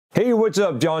Hey, what's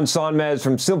up? John Sonmez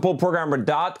from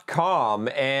simpleprogrammer.com,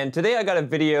 and today I got a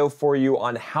video for you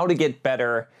on how to get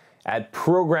better at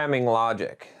programming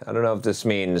logic. I don't know if this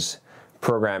means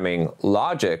programming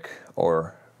logic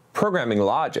or programming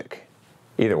logic.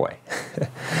 Either way.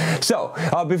 So,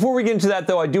 before we get into that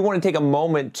though, I do want to take a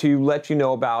moment to let you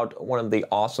know about one of the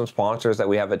awesome sponsors that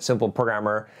we have at Simple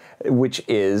Programmer, which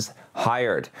is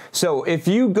Hired. So if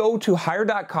you go to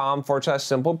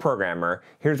hire.com/simpleprogrammer,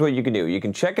 here's what you can do. You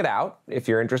can check it out if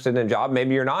you're interested in a job.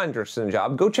 Maybe you're not interested in a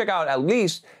job. Go check out at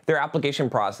least their application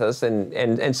process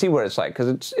and see what it's like,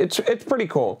 because it's pretty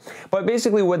cool. But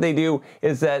basically what they do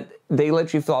is that they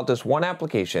let you fill out this one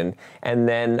application, and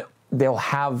then they'll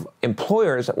have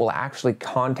employers that will actually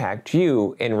contact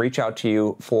you and reach out to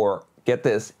you for, get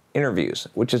this, interviews,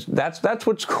 which is, that's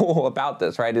what's cool about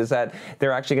this, right? Is that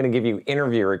they're actually going to give you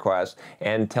interview requests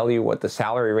and tell you what the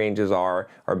salary ranges are,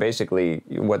 or basically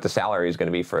what the salary is going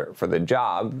to be for the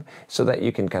job, so that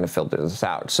you can kind of filter this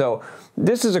out. So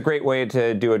this is a great way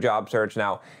to do a job search.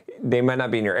 Now, they might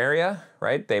not be in your area,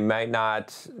 right? They might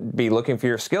not be looking for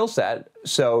your skill set,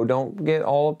 so don't get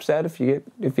all upset if you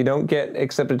don't get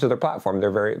accepted to their platform.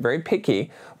 They're very, very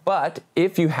picky. But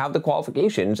if you have the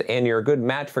qualifications and you're a good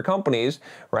match for companies,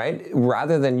 right?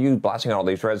 Rather than you blasting out all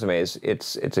these resumes,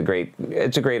 it's a great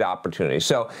opportunity.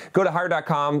 So go to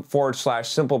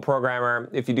hire.com/simpleprogrammer.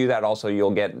 If you do that, also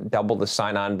you'll get double the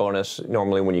sign-on bonus.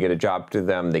 Normally, when you get a job through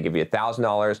them, they give you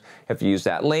 $1,000. If you use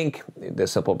that link, the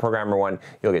Simple Programmer one,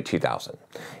 you'll get $2,000.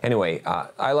 Anyway,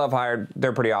 I love Hired.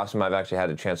 They're pretty awesome. I've actually had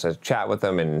a chance to chat with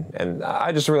them, and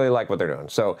I just really like what they're doing.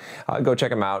 So go check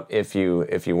them out if you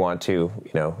want to,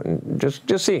 and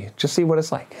just see what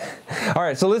it's like. All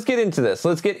right, so let's get into this.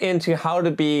 Let's get into how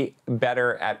to be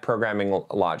better at programming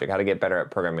logic, how to get better at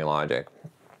programming logic.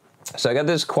 So I got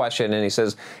this question, and he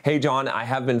says, "Hey John, I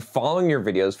have been following your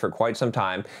videos for quite some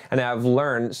time, and I've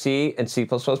learned C and C++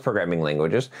 programming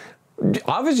languages.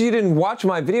 Obviously, you didn't watch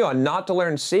my video on not to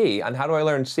learn C, on how do I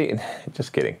learn C?"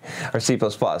 Just kidding, or C++.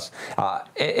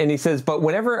 And he says, "But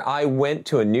whenever I went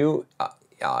to a new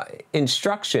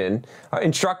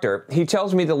instructor, he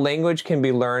tells me the language can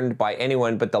be learned by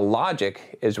anyone, but the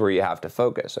logic is where you have to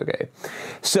focus." Okay,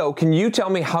 so can you tell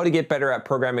me how to get better at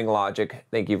programming logic?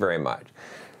 Thank you very much.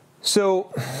 So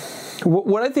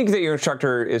what I think that your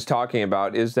instructor is talking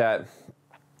about is that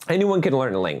anyone can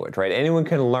learn a language, right? Anyone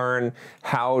can learn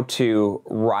how to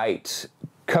write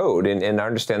code and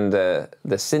understand the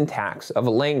syntax of a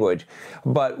language,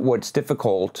 but what's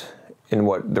difficult and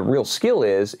what the real skill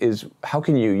is how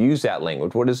can you use that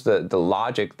language? What is the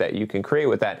logic that you can create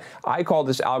with that? I call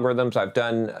this algorithms. I've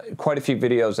done quite a few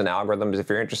videos on algorithms. If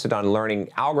you're interested on learning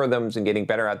algorithms and getting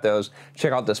better at those,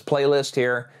 check out this playlist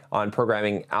here on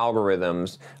programming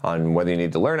algorithms, on whether you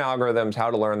need to learn algorithms,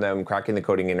 how to learn them, cracking the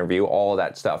coding interview, all of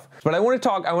that stuff. But I want to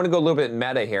go a little bit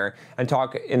meta here and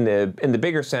talk in the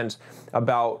bigger sense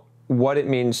about what it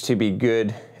means to be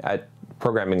good at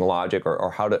programming logic,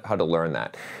 or how to learn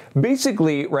that.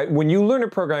 Basically, right, when you learn a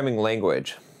programming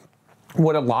language,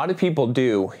 what a lot of people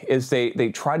do is they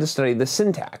try to study the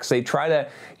syntax. They try to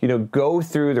go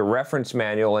through the reference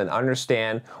manual and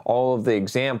understand all of the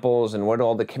examples and what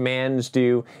all the commands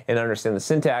do and understand the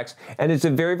syntax. And it's a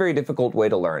very, very difficult way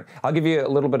to learn. I'll give you a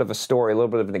little bit of a story, a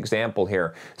little bit of an example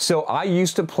here. So I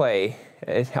used to play,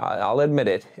 I'll admit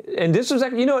it, and this was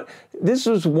actually, this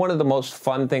was one of the most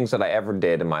fun things that I ever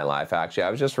did in my life, actually. I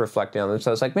was just reflecting on this.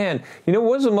 I was like, man, what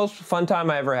was the most fun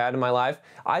time I ever had in my life?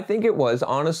 I think it was,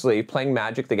 honestly, playing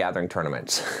Magic the Gathering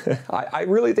tournaments. I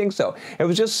really think so. It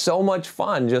was just so much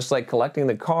fun, just like collecting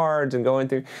the cards and going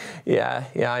through. Yeah,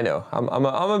 I know. I'm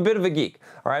a bit of a geek,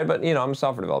 all right? But, I'm a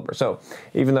software developer, so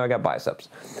even though I got biceps.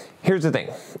 Here's the thing,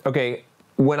 okay?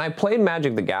 When I played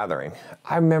Magic the Gathering,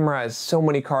 I memorized so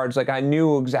many cards. Like, I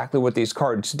knew exactly what these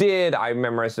cards did. I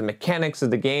memorized the mechanics of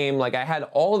the game. Like, I had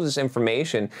all of this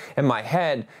information in my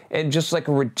head, and just like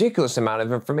a ridiculous amount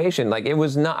of information. Like, it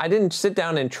was not, I didn't sit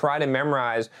down and try to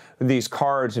memorize these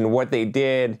cards and what they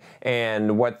did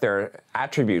and what their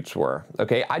attributes were,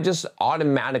 okay? I just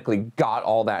automatically got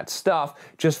all that stuff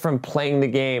just from playing the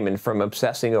game and from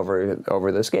obsessing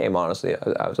over this game. Honestly,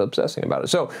 I was obsessing about it.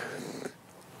 So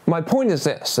my point is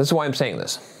this is why I'm saying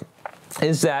this,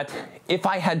 is that if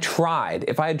I had tried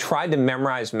to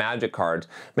memorize Magic cards,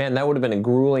 man, that would have been a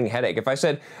grueling headache. If I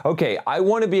said, okay, I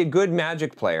want to be a good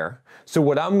Magic player, so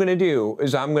what I'm going to do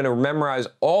is I'm going to memorize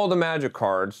all the Magic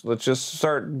cards. Let's just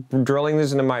start drilling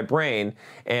this into my brain,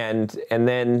 and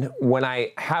then when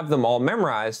I have them all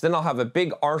memorized, then I'll have a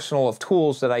big arsenal of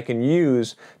tools that I can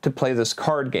use to play this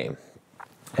card game.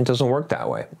 It doesn't work that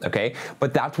way, okay?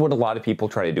 But that's what a lot of people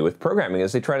try to do with programming,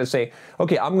 is they try to say,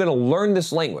 okay, I'm gonna learn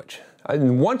this language.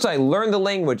 And once I learn the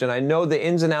language and I know the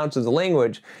ins and outs of the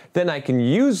language, then I can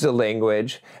use the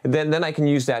language, then I can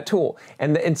use that tool.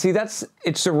 And see,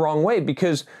 it's the wrong way,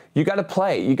 because you gotta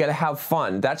play, you gotta have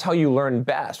fun. That's how you learn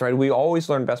best, right? We always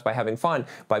learn best by having fun,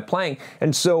 by playing.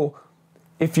 And so,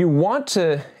 if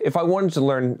I wanted to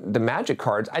learn the magic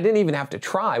cards, I didn't even have to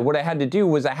try. What I had to do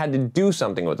was I had to do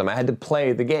something with them. I had to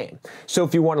play the game. So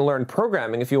if you want to learn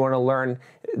programming, if you want to learn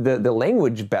the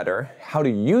language better, how to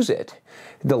use it,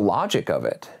 the logic of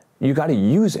it, you got to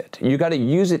use it. You got to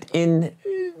use it in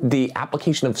the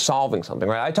application of solving something,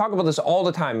 right? I talk about this all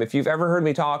the time. If you've ever heard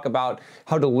me talk about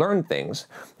how to learn things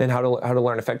and how to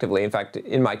learn effectively, in fact,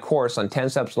 in my course on 10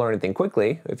 Steps to Learn Anything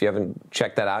Quickly, if you haven't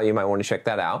checked that out, you might want to check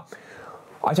that out.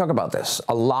 I talk about this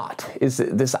a lot, is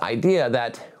this idea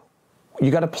that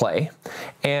you got to play,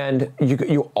 and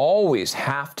you always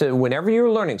have to, whenever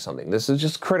you're learning something, this is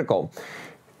just critical,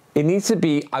 it needs to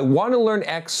be, I want to learn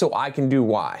X so I can do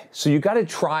Y. So you got to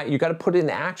try, you got to put it in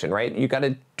action, right? You got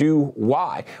to do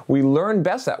Y. We learn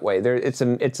best that way. It's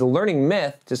a learning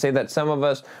myth to say that some of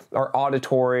us are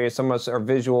auditory, some of us are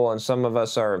visual, and some of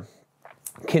us are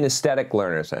kinesthetic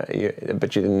learners.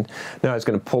 But you didn't know I was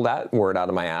going to pull that word out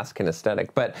of my ass, kinesthetic.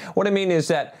 But what I mean is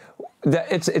that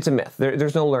it's a myth.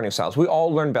 There's no learning styles. We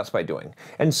all learn best by doing.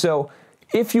 And so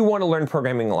if you want to learn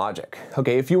programming logic,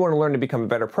 okay, if you want to learn to become a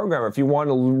better programmer, if you want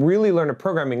to really learn a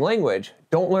programming language,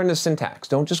 don't learn the syntax.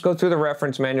 Don't just go through the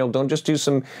reference manual. Don't just do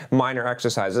some minor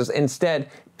exercises. Instead,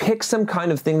 pick some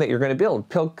kind of thing that you're going to build.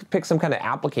 Pick some kind of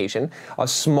application, a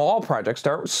small project.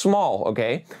 Start small,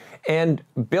 okay? And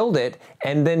build it,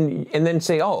 and then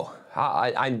say, oh,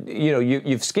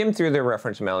 you've skimmed through the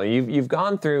reference manual. You've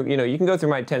gone through, you can go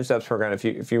through my 10 steps program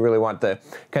if you really want the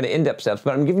kind of in-depth steps.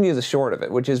 But I'm giving you the short of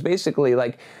it, which is basically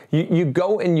like you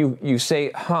go and you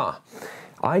say,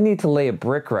 I need to lay a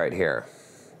brick right here.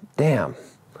 Damn.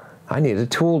 I need a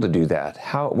tool to do that.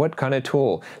 What kind of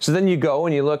tool? So then you go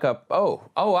and you look up, oh,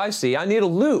 I see. I need a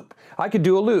loop. I could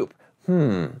do a loop.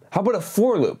 How about a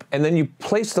for loop? And then you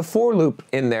place the for loop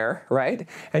in there, right?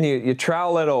 And you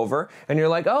trowel it over, and you're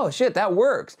like, oh shit, that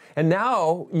works. And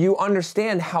now you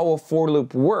understand how a for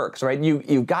loop works, right?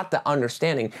 You've got the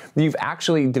understanding. You've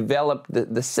actually developed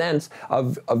the sense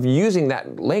of using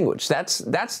that language. That's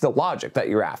the logic that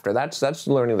you're after. That's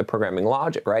learning the programming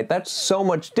logic, right? That's so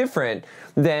much different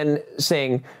than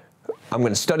saying, I'm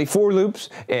going to study for loops,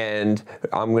 and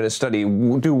I'm going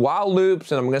to do while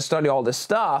loops, and I'm going to study all this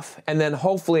stuff, and then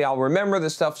hopefully I'll remember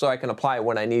this stuff so I can apply it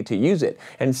when I need to use it.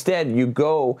 Instead, you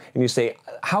go and you say,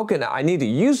 I need to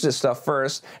use this stuff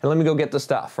first, and let me go get the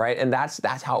stuff, right? And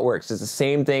that's how it works. It's the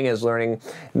same thing as learning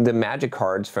the magic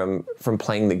cards from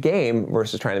playing the game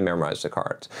versus trying to memorize the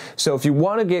cards. So if you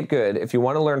want to get good, if you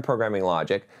want to learn programming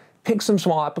logic, pick some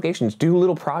small applications, do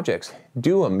little projects,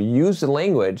 do them, use the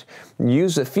language,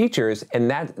 use the features, and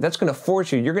that's going to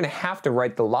force you. You're going to have to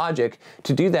write the logic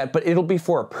to do that, but it'll be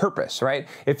for a purpose, right?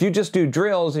 If you just do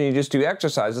drills and you just do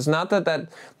exercises, not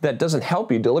that doesn't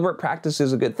help you. Deliberate practice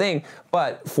is a good thing,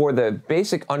 but for the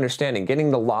basic understanding, getting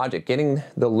the logic, getting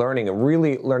the learning, and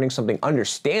really learning something,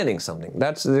 understanding something,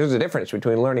 there's a difference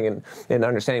between learning and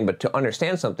understanding, but to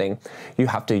understand something, you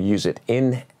have to use it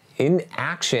in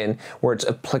action where it's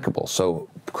applicable. So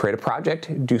create a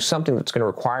project, do something that's going to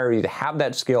require you to have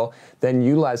that skill, then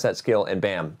utilize that skill, and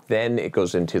bam, then it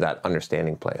goes into that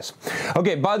understanding place.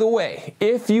 Okay, by the way,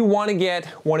 if you want to get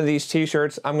one of these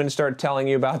t-shirts, I'm going to start telling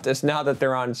you about this now that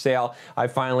they're on sale.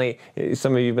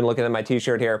 Some of you have been looking at my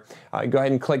t-shirt here. Go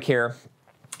ahead and click here,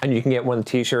 and you can get one of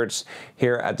the t-shirts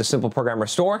here at the Simple Programmer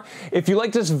store. If you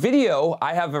like this video,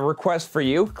 I have a request for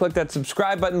you. Click that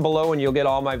subscribe button below and you'll get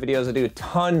all my videos. I do a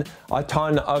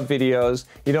ton of videos.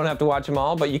 You don't have to watch them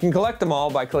all, but you can collect them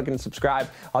all by clicking subscribe.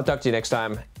 I'll talk to you next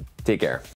time. Take care.